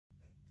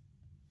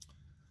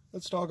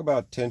Let's talk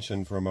about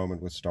tension for a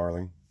moment with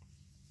Starling.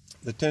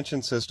 The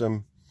tension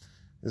system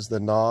is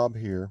the knob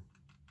here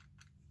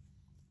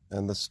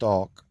and the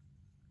stalk,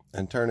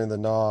 and turning the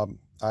knob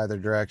either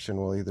direction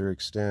will either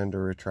extend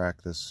or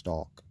retract this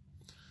stalk.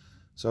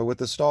 So with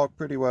the stalk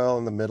pretty well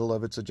in the middle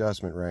of its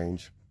adjustment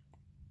range,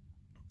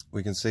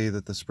 we can see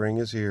that the spring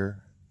is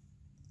here,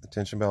 the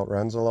tension belt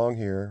runs along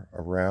here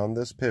around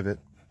this pivot,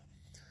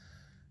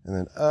 and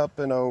then up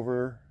and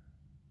over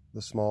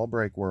the small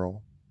brake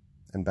whirl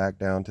and back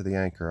down to the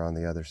anchor on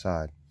the other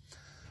side.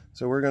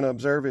 So we're going to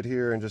observe it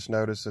here and just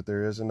notice that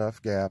there is enough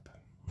gap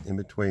in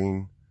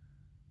between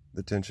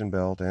the tension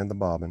belt and the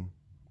bobbin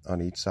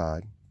on each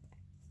side.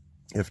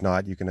 If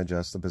not, you can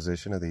adjust the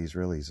position of these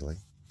real easily.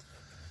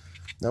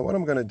 Now what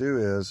I'm going to do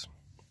is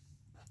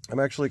I'm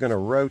actually going to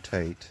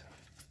rotate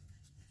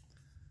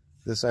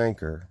this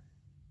anchor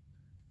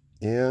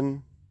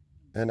in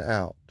and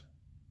out.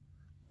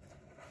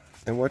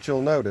 And what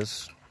you'll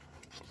notice,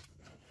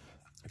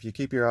 if you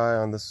keep your eye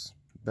on this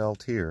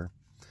belt here,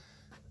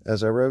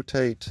 as I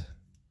rotate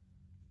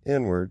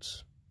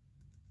inwards,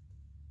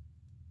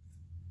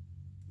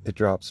 it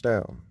drops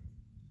down.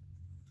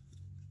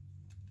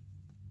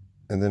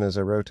 And then as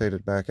I rotate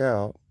it back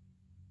out,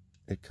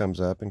 it comes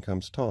up and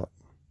comes taut.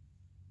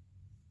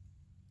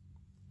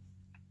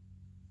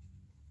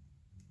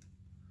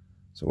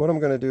 So what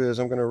I'm going to do is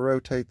I'm going to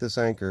rotate this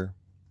anchor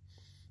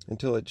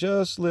until it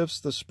just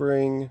lifts the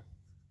spring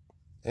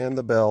and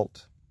the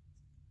belt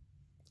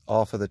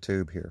off of the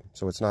tube here,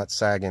 so it's not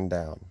sagging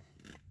down.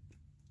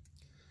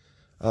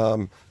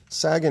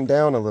 Sagging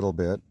down a little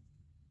bit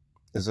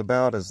is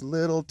about as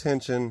little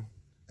tension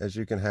as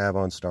you can have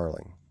on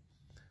Starling.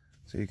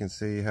 So you can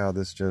see how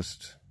this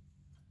just,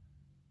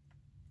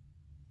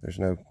 there's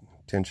no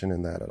tension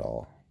in that at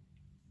all.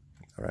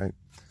 All right.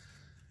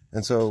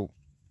 And so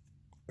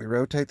we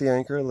rotate the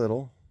anchor a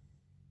little,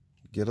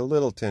 get a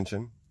little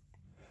tension,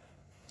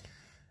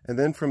 and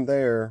then from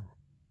there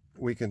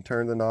we can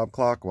turn the knob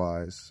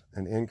clockwise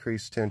and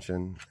increase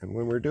tension. And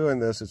when we're doing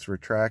this, it's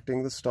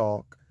retracting the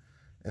stalk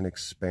and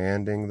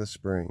expanding the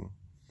spring.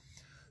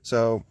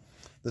 So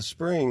the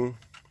spring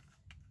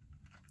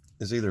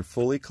is either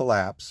fully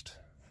collapsed,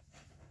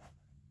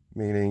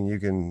 meaning you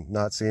can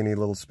not see any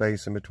little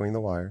space in between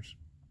the wires.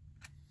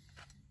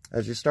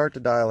 As you start to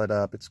dial it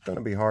up, it's going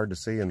to be hard to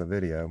see in the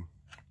video,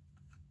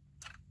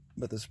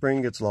 but the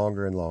spring gets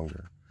longer and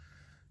longer.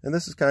 And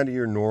this is kind of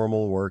your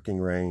normal working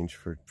range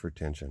for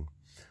tension.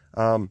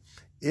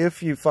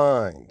 If you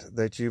find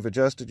that you've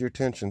adjusted your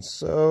tension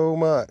so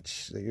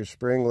much that your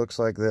spring looks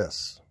like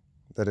this,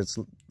 that it's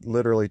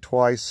literally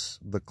twice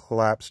the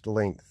collapsed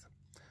length,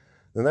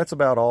 then that's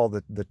about all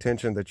the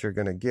tension that you're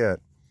going to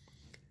get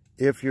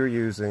if you're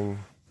using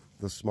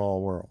the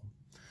small whirl.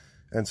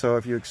 And so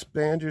if you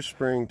expand your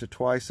spring to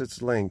twice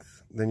its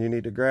length, then you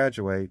need to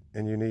graduate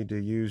and you need to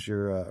use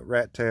your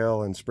rat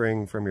tail and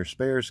spring from your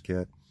spares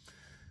kit,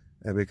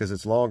 because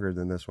it's longer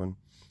than this one,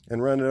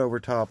 and run it over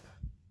top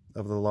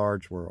of the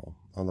large whirl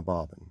on the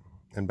bobbin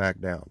and back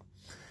down.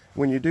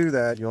 When you do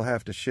that, you'll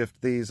have to shift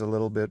these a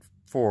little bit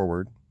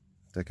forward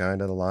to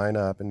kind of line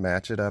up and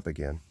match it up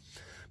again.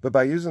 But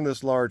by using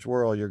this large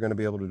whirl, you're going to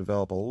be able to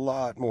develop a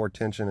lot more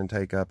tension and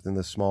take up than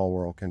the small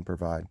whirl can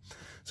provide.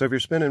 So if you're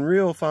spinning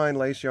real fine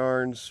lace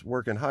yarns,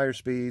 working higher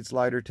speeds,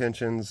 lighter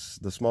tensions,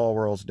 the small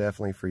whirl's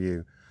definitely for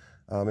you.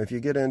 If you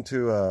get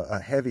into a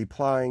heavy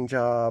plying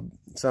job,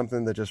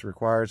 something that just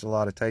requires a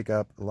lot of take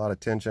up, a lot of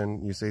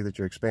tension, you see that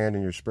you're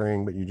expanding your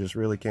spring, but you just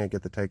really can't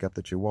get the take up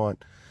that you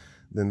want,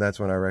 then that's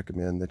when I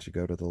recommend that you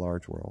go to the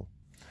large whirl.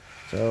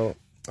 So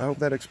I hope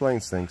that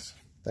explains things.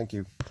 Thank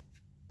you.